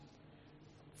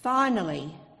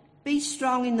Finally, be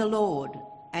strong in the Lord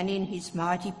and in his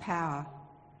mighty power.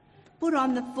 Put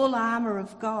on the full armour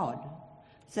of God,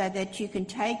 so that you can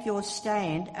take your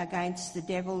stand against the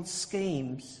devil's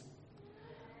schemes.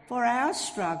 For our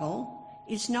struggle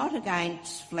is not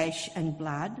against flesh and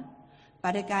blood,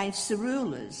 but against the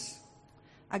rulers,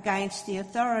 against the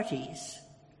authorities,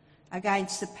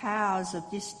 against the powers of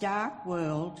this dark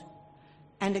world,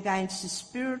 and against the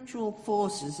spiritual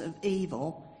forces of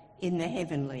evil in the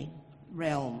heavenly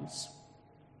realms.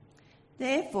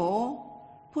 Therefore,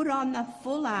 put on the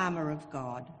full armour of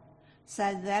God,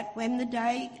 so that when the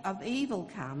day of evil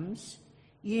comes,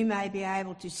 you may be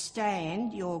able to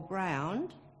stand your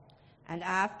ground, and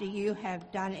after you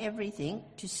have done everything,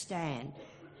 to stand.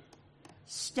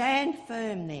 Stand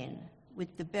firm then,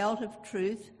 with the belt of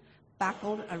truth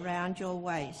buckled around your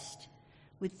waist,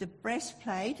 with the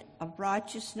breastplate of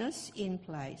righteousness in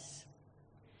place,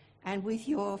 and with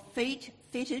your feet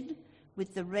fitted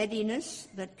with the readiness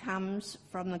that comes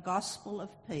from the gospel of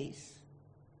peace.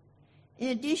 In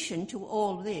addition to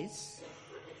all this,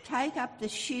 take up the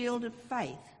shield of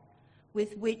faith,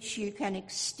 with which you can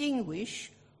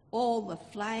extinguish all the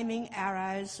flaming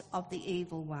arrows of the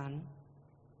evil one.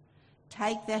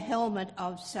 Take the helmet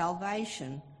of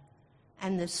salvation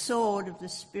and the sword of the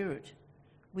Spirit,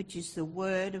 which is the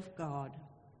word of God.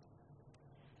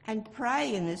 And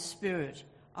pray in the Spirit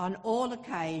on all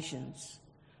occasions,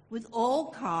 with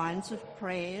all kinds of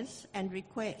prayers and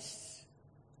requests.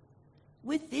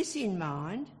 With this in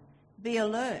mind, be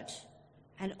alert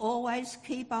and always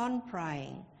keep on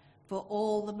praying for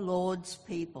all the Lord's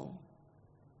people.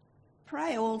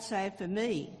 Pray also for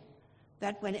me,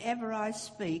 that whenever I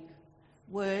speak,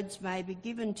 words may be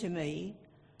given to me,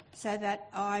 so that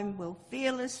I will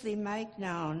fearlessly make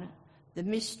known the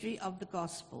mystery of the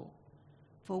gospel,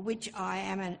 for which I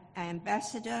am an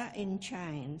ambassador in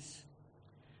chains.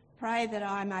 Pray that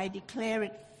I may declare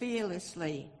it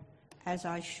fearlessly, as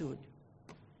I should.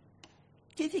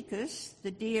 Tychicus, the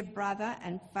dear brother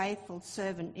and faithful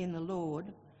servant in the Lord,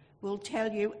 will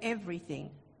tell you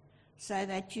everything, so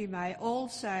that you may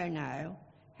also know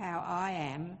how I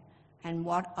am and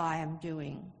what I am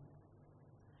doing.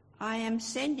 I am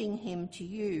sending him to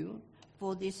you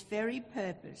for this very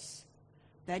purpose,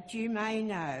 that you may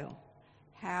know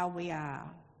how we are,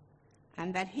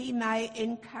 and that he may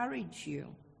encourage you.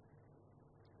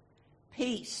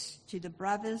 Peace to the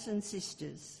brothers and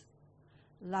sisters,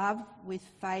 love with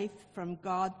faith from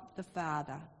God the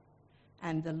Father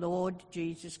and the Lord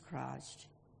Jesus Christ.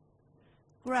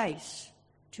 Grace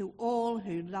to all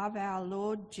who love our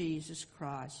Lord Jesus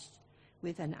Christ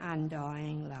with an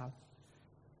undying love.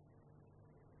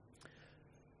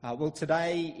 Well,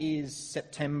 today is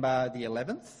September the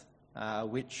 11th,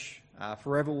 which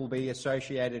forever will be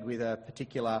associated with a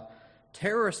particular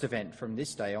terrorist event from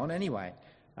this day on anyway.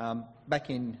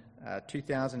 Back in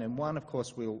 2001, of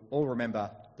course, we'll all remember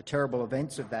the terrible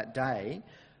events of that day.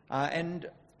 And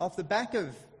off the back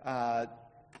of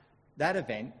that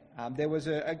event, there was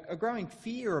a growing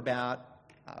fear about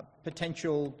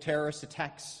potential terrorist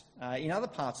attacks in other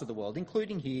parts of the world,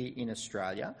 including here in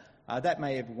Australia. That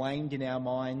may have waned in our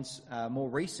minds more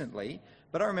recently,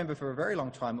 but I remember for a very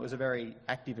long time it was a very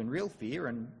active and real fear,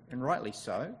 and rightly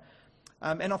so.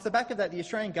 And off the back of that, the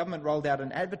Australian government rolled out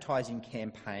an advertising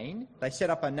campaign. They set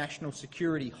up a national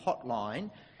security hotline,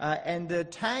 and the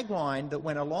tagline that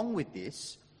went along with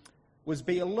this was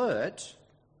 "Be alert,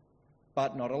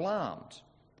 but not alarmed."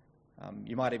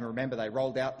 You might even remember they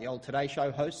rolled out the old Today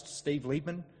Show host, Steve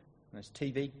Liebman, those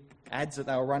TV ads that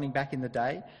they were running back in the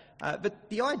day. But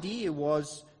the idea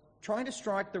was trying to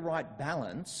strike the right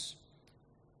balance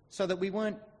so that we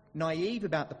weren't naive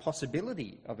about the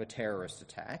possibility of a terrorist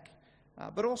attack,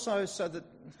 but also so that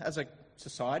as a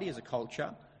society, as a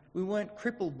culture, we weren't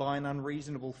crippled by an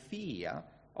unreasonable fear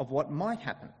of what might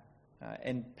happen,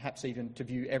 and perhaps even to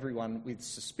view everyone with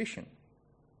suspicion.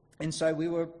 And so we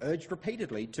were urged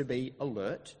repeatedly to be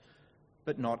alert,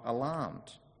 but not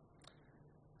alarmed.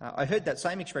 I heard that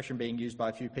same expression being used by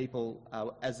a few people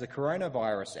as the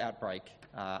coronavirus outbreak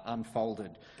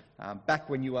unfolded, back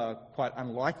when you were quite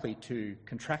unlikely to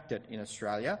contract it in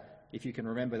Australia, if you can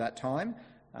remember that time.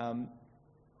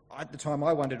 At the time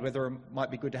I wondered whether it might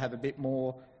be good to have a bit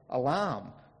more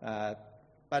alarm,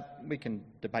 but we can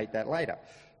debate that later.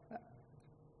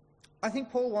 I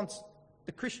think Paul wants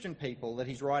the Christian people that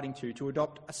he's writing to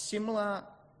adopt a similar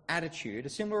attitude, a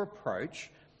similar approach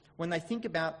when they think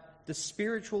about the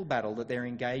spiritual battle that they're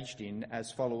engaged in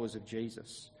as followers of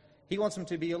Jesus. He wants them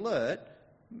to be alert,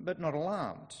 but not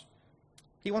alarmed.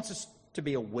 He wants us to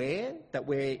be aware that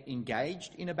we're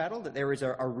engaged in a battle, that there is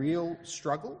a real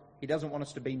struggle. He doesn't want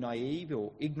us to be naive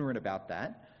or ignorant about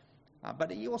that.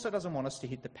 But he also doesn't want us to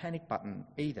hit the panic button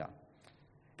either.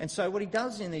 And so what he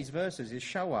does in these verses is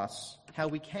show us how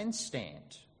we can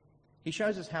stand. He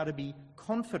shows us how to be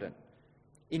confident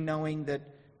in knowing that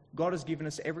God has given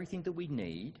us everything that we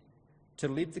need to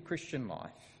live the Christian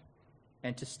life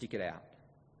and to stick it out.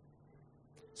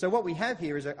 So what we have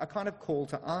here is a kind of call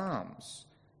to arms,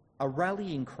 a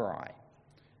rallying cry.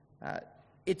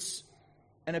 It's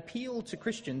an appeal to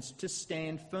Christians to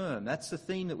stand firm. That's the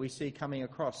theme that we see coming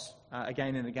across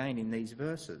again and again in these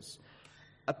verses.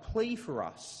 A plea for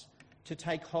us to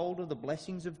take hold of the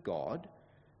blessings of God,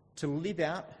 to live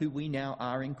out who we now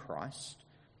are in Christ,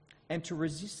 and to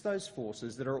resist those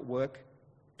forces that are at work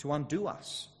to undo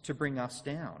us, to bring us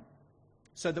down,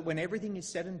 so that when everything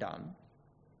is said and done,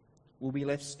 we'll be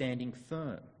left standing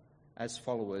firm as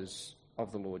followers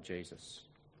of the Lord Jesus.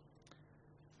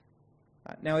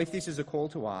 Now, if this is a call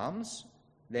to arms,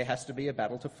 there has to be a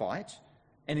battle to fight,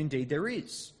 and indeed there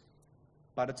is.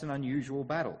 But it's an unusual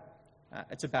battle.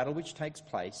 It's a battle which takes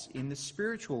place in the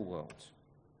spiritual world,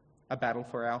 a battle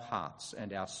for our hearts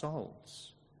and our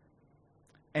souls.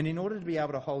 And in order to be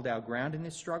able to hold our ground in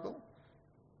this struggle,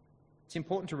 it's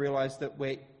important to realise that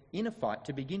we're in a fight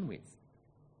to begin with.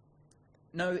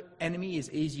 No enemy is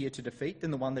easier to defeat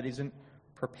than the one that isn't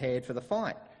prepared for the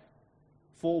fight.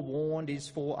 Forewarned is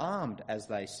forearmed, as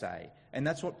they say. And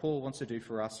that's what Paul wants to do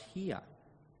for us here.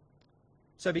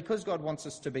 So because God wants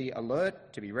us to be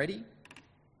alert, to be ready,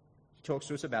 he talks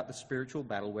to us about the spiritual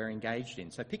battle we're engaged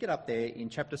in. So pick it up there in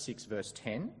chapter 6, verse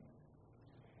 10.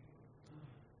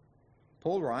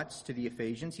 Paul writes to the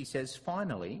Ephesians, he says,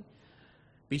 "Finally,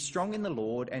 be strong in the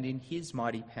Lord and in his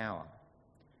mighty power.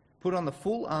 Put on the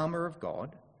full armour of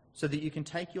God so that you can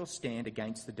take your stand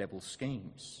against the devil's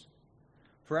schemes.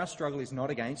 For our struggle is not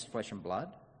against flesh and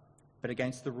blood, but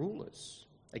against the rulers,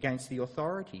 against the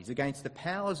authorities, against the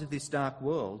powers of this dark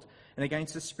world, and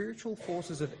against the spiritual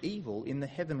forces of evil in the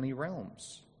heavenly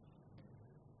realms.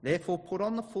 Therefore put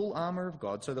on the full armour of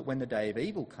God so that when the day of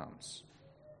evil comes,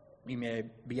 you may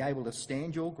be able to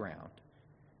stand your ground,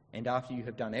 and after you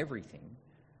have done everything,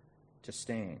 to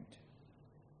stand."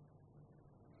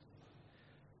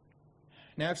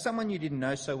 Now, if someone you didn't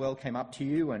know so well came up to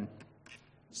you and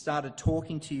started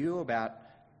talking to you about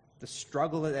the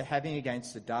struggle that they're having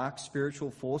against the dark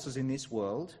spiritual forces in this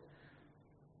world,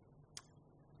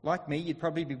 like me, you'd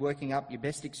probably be working up your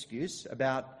best excuse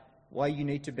about why you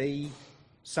need to be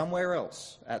somewhere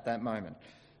else at that moment.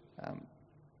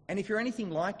 And if you're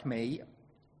anything like me,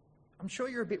 I'm sure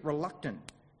you're a bit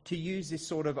reluctant to use this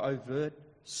sort of overt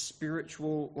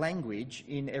spiritual language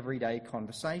in everyday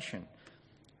conversation.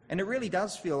 And it really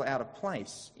does feel out of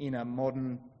place in a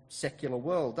modern secular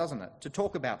world, doesn't it? To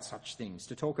talk about such things,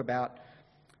 to talk about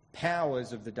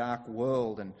powers of the dark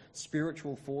world and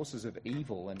spiritual forces of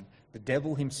evil and the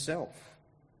devil himself.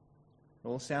 It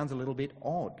all sounds a little bit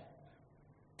odd.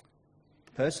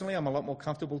 Personally, I'm a lot more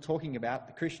comfortable talking about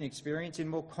the Christian experience in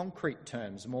more concrete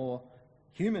terms, more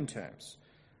human terms.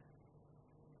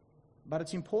 But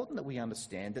it's important that we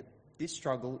understand that this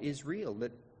struggle is real,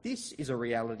 that this is a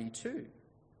reality too.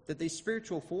 That these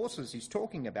spiritual forces he's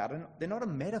talking about, they're not a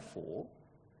metaphor.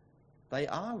 They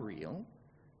are real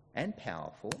and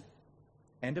powerful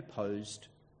and opposed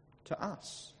to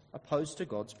us, opposed to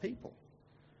God's people.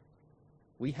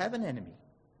 We have an enemy,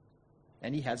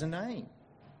 and he has a name.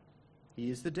 He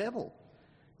is the devil.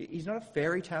 He's not a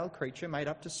fairy tale creature made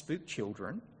up to spook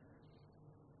children.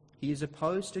 He is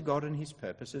opposed to God and his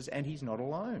purposes, and he's not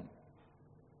alone.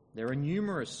 There are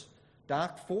numerous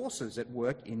dark forces at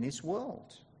work in this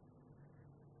world.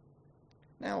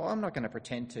 Now, I'm not going to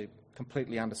pretend to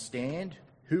completely understand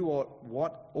who or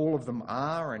what all of them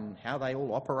are and how they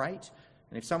all operate.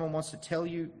 And if someone wants to tell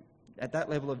you at that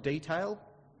level of detail,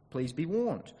 please be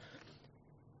warned.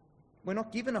 We're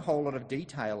not given a whole lot of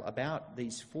detail about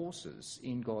these forces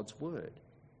in God's word.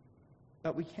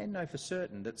 But we can know for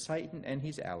certain that Satan and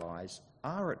his allies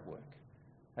are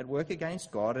at work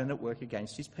against God and at work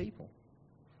against his people.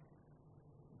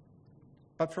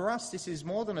 But for us, this is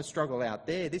more than a struggle out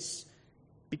there. This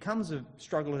becomes a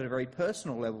struggle at a very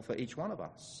personal level for each one of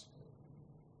us.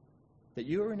 That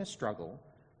you are in a struggle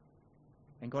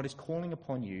and God is calling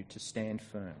upon you to stand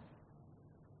firm.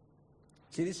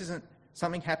 See, this isn't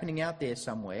something happening out there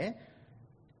somewhere.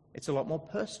 It's a lot more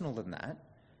personal than that.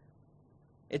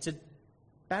 It's a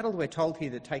battle, we're told here,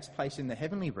 that takes place in the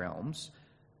heavenly realms,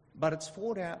 but it's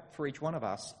fought out for each one of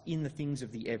us in the things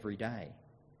of the everyday,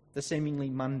 the seemingly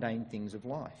mundane things of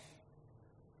life.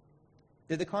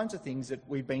 They're the kinds of things that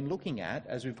we've been looking at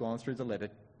as we've gone through the letter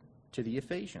to the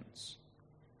Ephesians.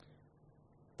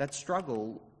 That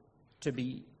struggle to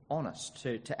be honest,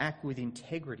 to act with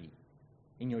integrity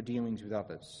in your dealings with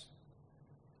others.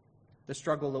 The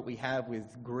struggle that we have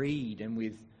with greed and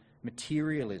with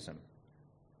materialism.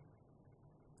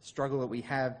 The struggle that we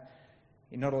have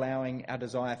in not allowing our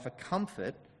desire for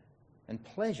comfort and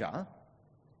pleasure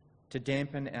to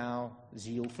dampen our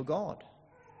zeal for God.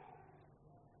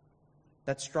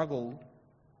 That struggle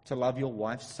to love your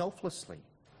wife selflessly.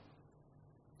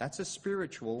 That's a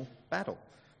spiritual battle.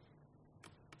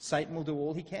 Satan will do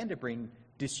all he can to bring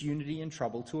disunity and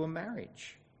trouble to a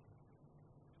marriage.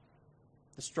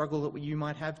 The struggle that you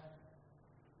might have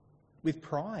with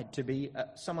pride, to be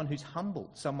someone who's humble,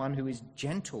 someone who is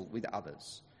gentle with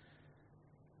others,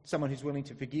 someone who's willing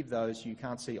to forgive those you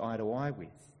can't see eye to eye with.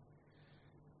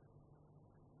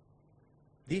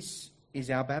 This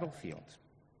is our battlefield.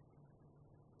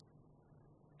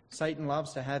 Satan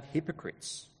loves to have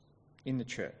hypocrites in the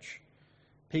church,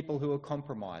 people who are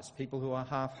compromised, people who are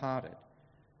half-hearted,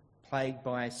 plagued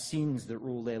by sins that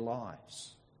rule their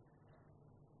lives.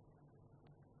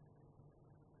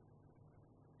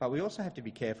 But we also have to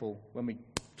be careful when we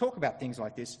talk about things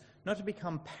like this, not to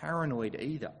become paranoid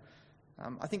either.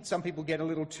 I think some people get a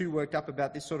little too worked up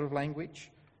about this sort of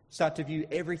language, start to view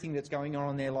everything that's going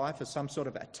on in their life as some sort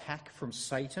of attack from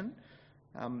Satan.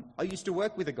 I used to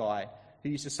work with a guy who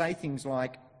used to say things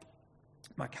like,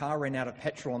 "My car ran out of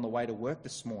petrol on the way to work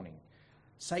this morning.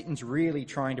 Satan's really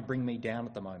trying to bring me down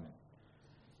at the moment."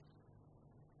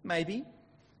 Maybe.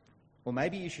 Or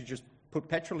maybe you should just put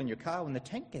petrol in your car when the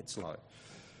tank gets low.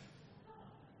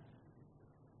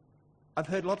 I've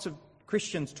heard lots of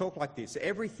Christians talk like this.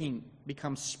 Everything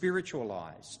becomes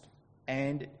spiritualised,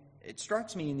 and it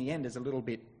strikes me in the end as a little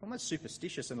bit almost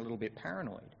superstitious and a little bit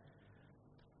paranoid.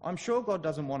 I'm sure God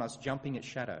doesn't want us jumping at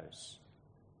shadows,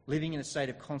 living in a state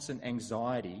of constant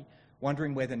anxiety,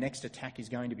 wondering where the next attack is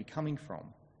going to be coming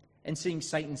from, and seeing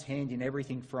Satan's hand in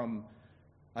everything from,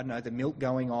 the milk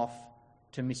going off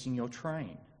to missing your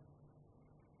train.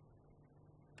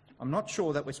 I'm not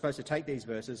sure that we're supposed to take these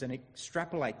verses and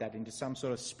extrapolate that into some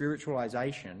sort of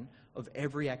spiritualisation of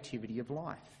every activity of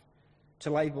life,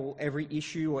 to label every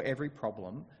issue or every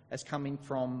problem as coming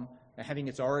from having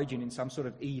its origin in some sort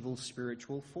of evil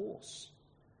spiritual force.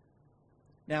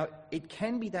 Now, it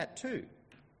can be that too.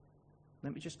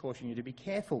 Let me just caution you to be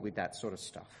careful with that sort of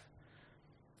stuff.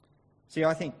 See,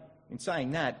 I think in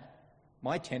saying that,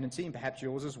 my tendency, and perhaps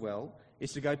yours as well,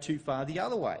 is to go too far the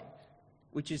other way,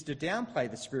 which is to downplay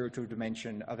the spiritual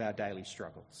dimension of our daily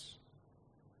struggles.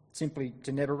 Simply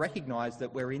to never recognise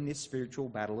that we're in this spiritual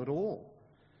battle at all.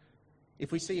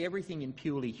 If we see everything in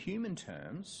purely human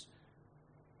terms,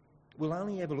 we'll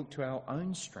only ever look to our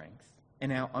own strength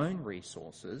and our own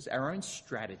resources, our own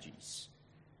strategies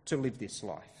to live this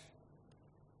life.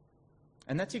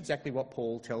 And that's exactly what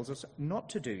Paul tells us not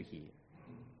to do here.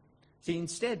 See,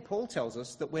 instead, Paul tells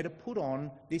us that we're to put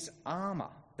on this armour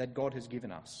that God has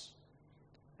given us.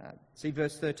 See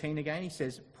verse 13 again, he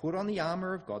says, "Put on the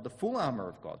armour of God, the full armour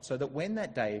of God, so that when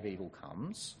that day of evil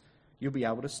comes, you'll be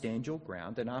able to stand your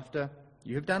ground, and after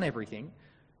you have done everything,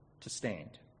 to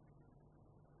stand."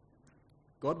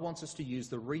 God wants us to use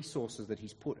the resources that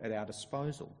he's put at our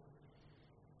disposal.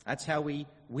 That's how we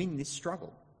win this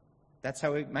struggle. That's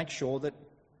how we make sure that,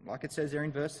 like it says there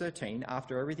in verse 13,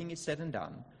 after everything is said and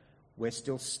done, we're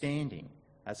still standing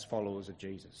as followers of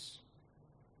Jesus.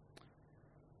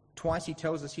 Twice he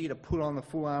tells us here to put on the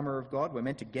full armour of God. We're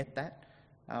meant to get that.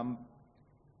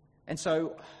 And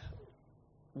so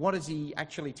what does he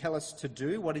actually tell us to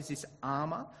do? What is this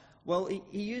armour? Well,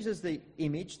 he uses the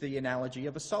image, the analogy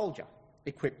of a soldier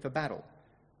equipped for battle.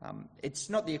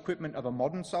 It's not the equipment of a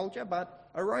modern soldier,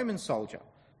 but a Roman soldier.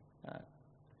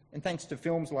 And thanks to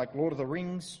films like Lord of the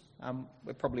Rings,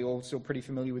 we're probably all still pretty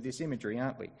familiar with this imagery,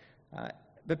 aren't we?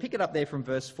 But pick it up there from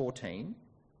verse 14.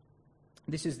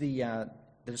 This is the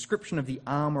description of the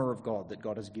armour of God that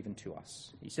God has given to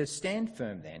us. He says, "Stand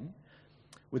firm then,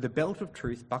 with the belt of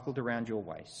truth buckled around your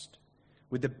waist,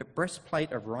 with the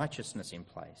breastplate of righteousness in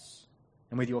place,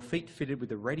 and with your feet fitted with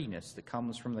the readiness that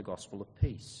comes from the gospel of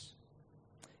peace.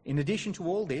 In addition to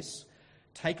all this,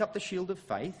 take up the shield of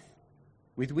faith,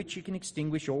 with which you can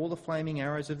extinguish all the flaming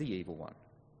arrows of the evil one.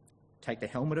 Take the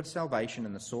helmet of salvation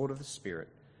and the sword of the Spirit,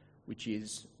 which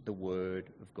is the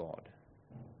word of God."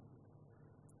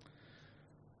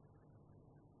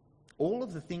 All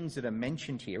of the things that are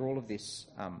mentioned here, all of this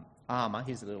armour,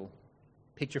 here's a little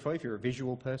picture for you if you're a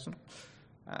visual person.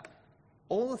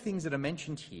 All the things that are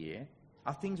mentioned here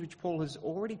are things which Paul has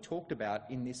already talked about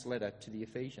in this letter to the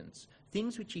Ephesians.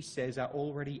 Things which he says are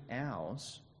already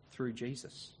ours through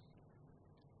Jesus.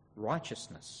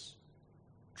 Righteousness,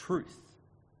 truth,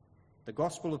 the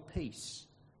gospel of peace,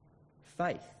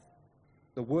 faith,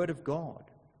 the Word of God,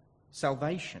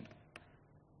 salvation.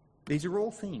 These are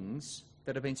all things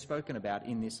that have been spoken about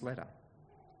in this letter.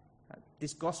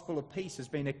 This gospel of peace has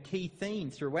been a key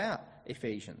theme throughout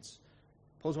Ephesians.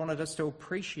 Paul's wanted us to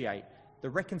appreciate the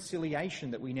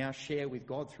reconciliation that we now share with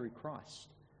God through Christ,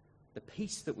 the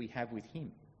peace that we have with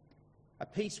him, a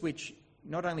peace which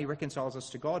not only reconciles us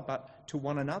to God but to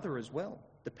one another as well,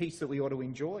 the peace that we ought to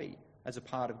enjoy as a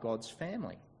part of God's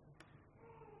family.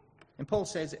 And Paul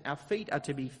says our feet are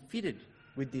to be fitted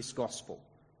with this gospel.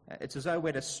 It's as though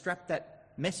we're to strap that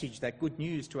message, that good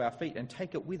news, to our feet and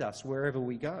take it with us wherever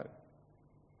we go.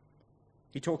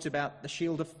 He talks about the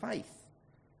shield of faith.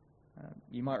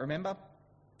 You might remember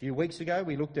a few weeks ago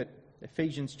we looked at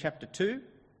Ephesians chapter 2.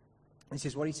 This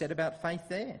is what he said about faith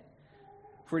there.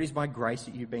 For it is by grace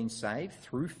that you've been saved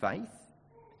through faith,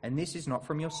 and this is not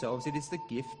from yourselves, it is the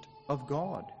gift of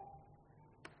God.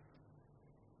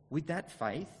 With that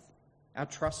faith, our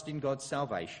trust in God's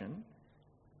salvation,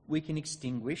 we can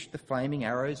extinguish the flaming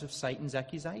arrows of Satan's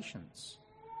accusations.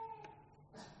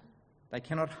 They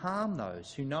cannot harm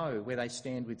those who know where they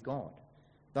stand with God,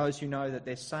 those who know that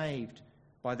they're saved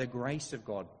by the grace of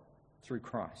God through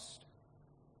Christ.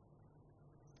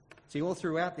 See, all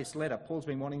throughout this letter, Paul's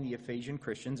been wanting the Ephesian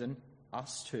Christians, and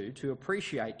us too, to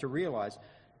appreciate, to realise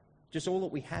just all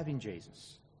that we have in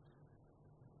Jesus.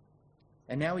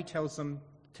 And now he tells them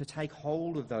to take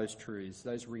hold of those truths,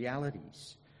 those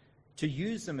realities, to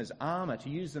use them as armour, to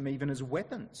use them even as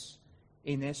weapons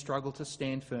in their struggle to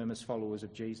stand firm as followers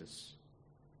of Jesus.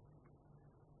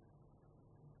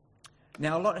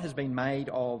 Now, a lot has been made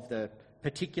of the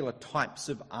particular types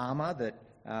of armour that,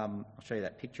 I'll show you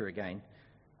that picture again,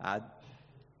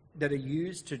 that are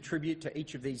used to attribute to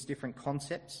each of these different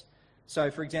concepts.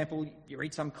 So, for example, you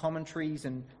read some commentaries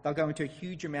and they'll go into a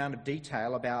huge amount of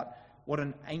detail about what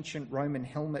an ancient Roman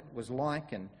helmet was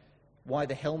like and why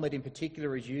the helmet in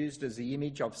particular is used as the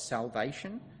image of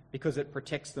salvation, because it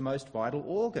protects the most vital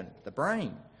organ, the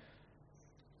brain.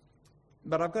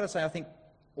 But I've got to say, I think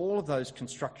all of those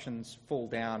constructions fall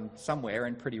down somewhere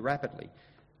and pretty rapidly.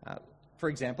 For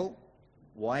example,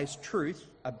 why is truth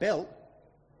a belt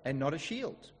and not a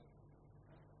shield?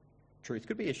 Truth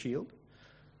could be a shield.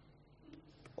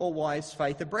 Or why is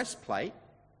faith a breastplate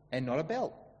and not a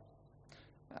belt?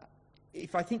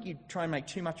 If I think you try and make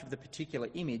too much of the particular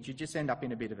image, you just end up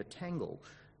in a bit of a tangle.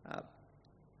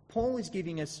 Paul is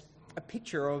giving us a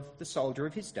picture of the soldier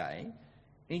of his day,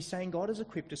 and he's saying God has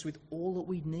equipped us with all that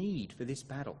we need for this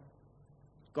battle.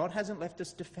 God hasn't left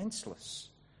us defenceless.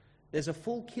 There's a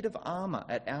full kit of armour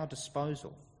at our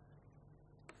disposal.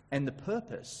 And the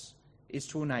purpose is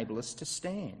to enable us to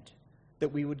stand, that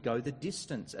we would go the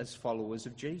distance as followers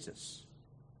of Jesus.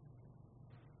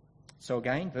 So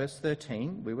again, verse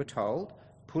 13, we were told,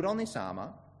 put on this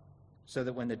armour so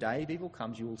that when the day of evil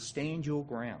comes, you will stand your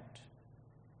ground.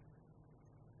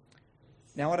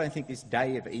 Now, I don't think this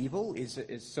day of evil is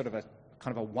sort of a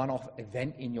kind of a one-off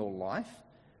event in your life.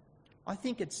 I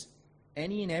think it's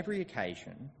any and every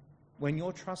occasion when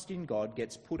your trust in God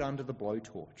gets put under the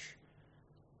blowtorch.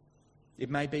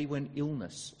 It may be when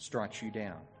illness strikes you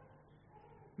down.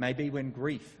 Maybe when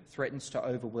grief threatens to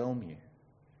overwhelm you.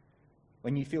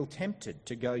 When you feel tempted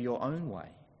to go your own way,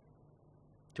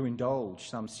 to indulge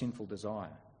some sinful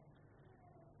desire,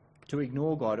 to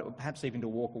ignore God, or perhaps even to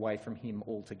walk away from him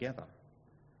altogether.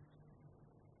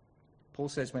 Paul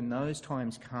says when those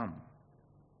times come,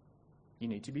 you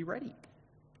need to be ready.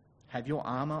 Have your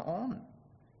armour on.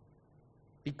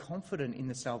 Be confident in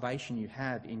the salvation you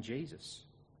have in Jesus.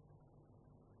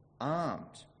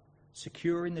 Armed,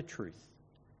 secure in the truth,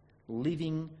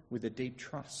 living with a deep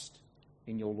trust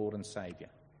in your Lord and Saviour.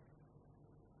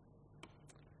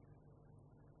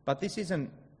 But this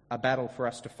isn't a battle for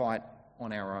us to fight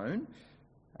on our own.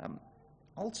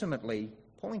 Ultimately,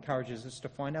 Paul encourages us to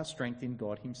find our strength in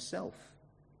God himself.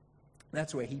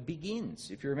 That's where he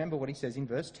begins. If you remember what he says in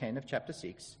verse 10 of chapter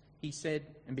 6, he said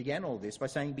and began all this by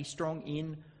saying, be strong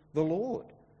in the Lord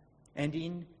and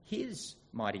in his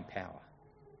mighty power.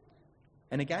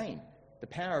 And again, the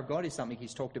power of God is something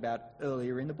he's talked about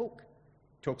earlier in the book.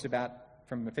 He talks about,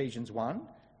 from Ephesians 1,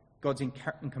 God's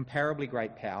incomparably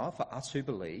great power for us who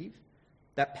believe.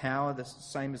 That power, the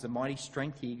same as the mighty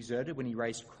strength he exerted when he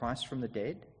raised Christ from the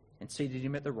dead and seated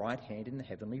him at the right hand in the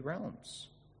heavenly realms.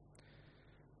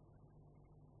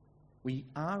 We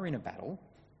are in a battle,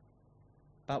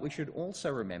 but we should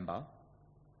also remember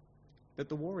that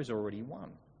the war is already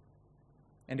won.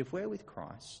 And if we're with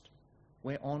Christ,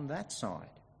 we're on that side.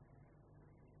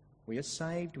 We are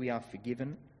saved, we are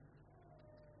forgiven,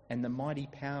 and the mighty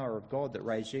power of God that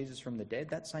raised Jesus from the dead,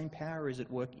 that same power is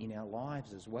at work in our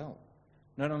lives as well.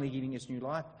 Not only giving us new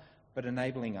life, but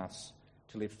enabling us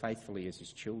to live faithfully as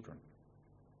his children.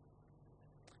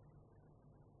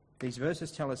 These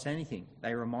verses tell us anything.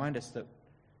 They remind us that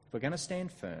if we're going to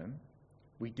stand firm,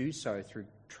 we do so through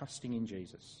trusting in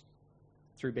Jesus,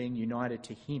 through being united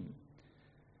to him.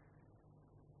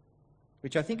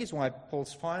 Which I think is why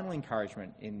Paul's final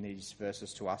encouragement in these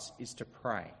verses to us is to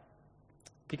pray.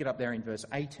 Pick it up there in verse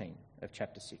 18 of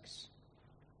chapter 6.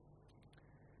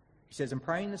 He says, "And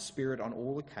pray in the Spirit on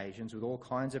all occasions with all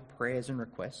kinds of prayers and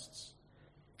requests.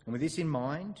 And with this in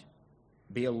mind,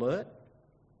 be alert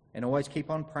and always keep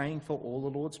on praying for all the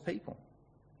Lord's people.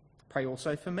 Pray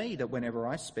also for me, that whenever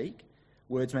I speak,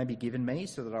 words may be given me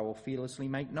so that I will fearlessly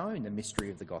make known the mystery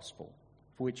of the gospel,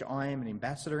 for which I am an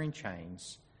ambassador in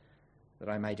chains, that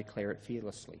I may declare it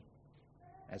fearlessly,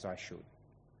 as I should."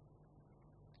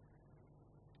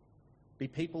 Be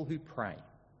people who pray,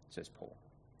 says Paul.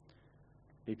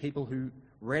 Be people who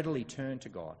readily turn to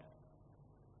God.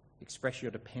 Express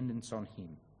your dependence on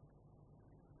him.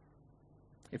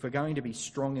 If we're going to be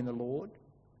strong in the Lord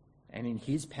and in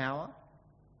his power,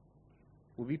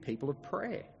 we'll be people of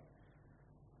prayer.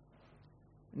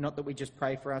 Not that we just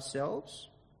pray for ourselves,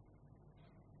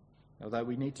 although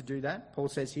we need to do that. Paul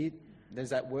says here,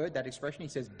 there's that word, that expression, he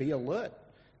says, be alert.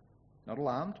 Not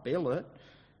alarmed, be alert.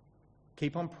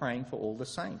 Keep on praying for all the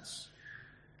saints.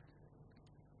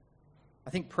 I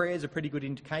think prayer is a pretty good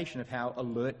indication of how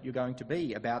alert you're going to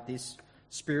be about this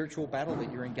spiritual battle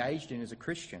that you're engaged in as a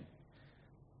Christian.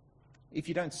 If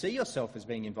you don't see yourself as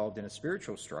being involved in a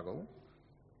spiritual struggle,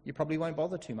 you probably won't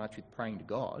bother too much with praying to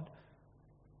God,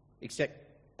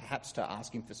 except perhaps to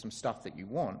ask him for some stuff that you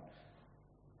want.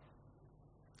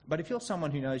 But if you're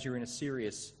someone who knows you're in a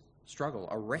serious struggle,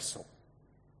 a wrestle,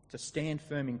 to stand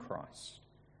firm in Christ,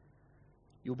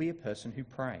 you'll be a person who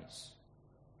prays.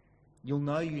 You'll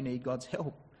know you need God's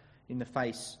help in the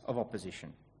face of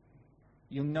opposition.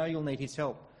 You'll know you'll need his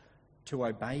help to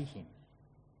obey him,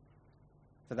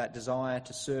 for that desire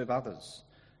to serve others,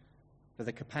 for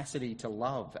the capacity to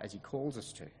love as he calls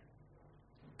us to,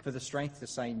 for the strength to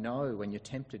say no when you're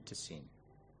tempted to sin.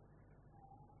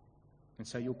 And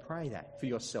so you'll pray that for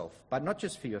yourself, but not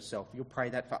just for yourself, you'll pray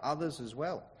that for others as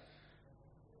well.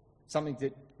 Something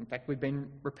that, in fact, we've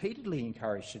been repeatedly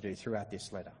encouraged to do throughout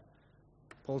this letter.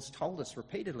 Paul's told us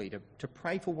repeatedly to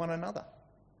pray for one another.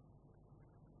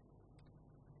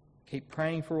 Keep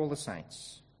praying for all the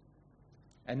saints.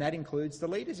 And that includes the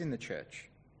leaders in the church.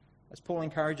 As Paul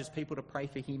encourages people to pray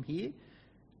for him here,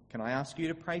 can I ask you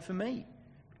to pray for me?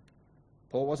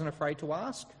 Paul wasn't afraid to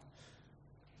ask,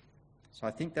 so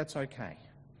I think that's okay.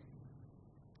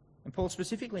 And Paul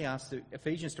specifically asked the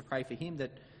Ephesians to pray for him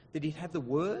that he'd have the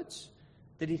words,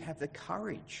 that he'd have the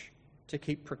courage to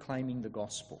keep proclaiming the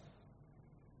gospel.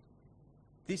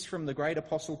 This from the great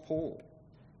apostle Paul,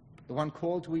 the one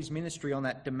called to his ministry on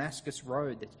that Damascus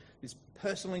road, this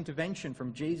personal intervention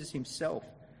from Jesus himself,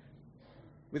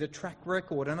 with a track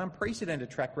record, an unprecedented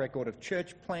track record of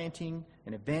church planting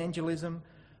and evangelism.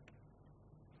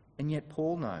 And yet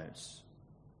Paul knows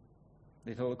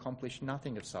that he'll accomplish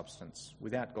nothing of substance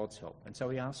without God's help. And so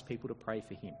he asks people to pray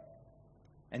for him,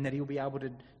 and that he'll be able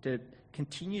to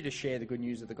continue to share the good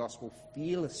news of the gospel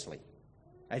fearlessly,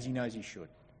 as he knows he should.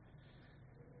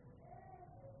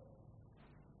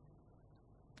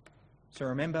 So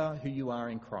remember who you are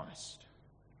in Christ.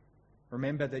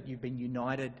 Remember that you've been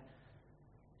united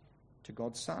to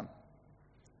God's Son.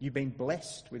 You've been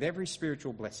blessed with every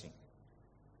spiritual blessing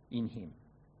in him.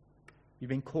 You've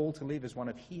been called to live as one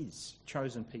of his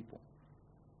chosen people.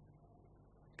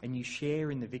 And you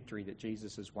share in the victory that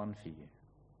Jesus has won for you.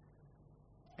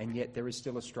 And yet there is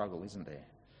still a struggle, isn't there?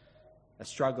 A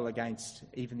struggle against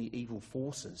even the evil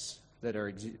forces that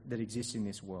exist in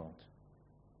this world.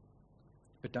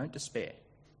 But don't despair.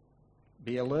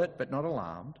 Be alert but not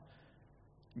alarmed.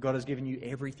 God has given you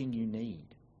everything you need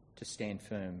to stand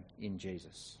firm in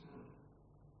Jesus.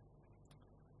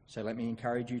 So let me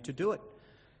encourage you to do it.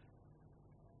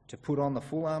 To put on the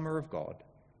full armour of God,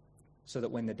 so that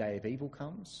when the day of evil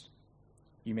comes,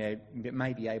 you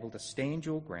may be able to stand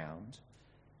your ground,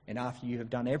 and after you have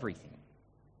done everything,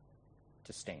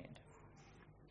 to stand.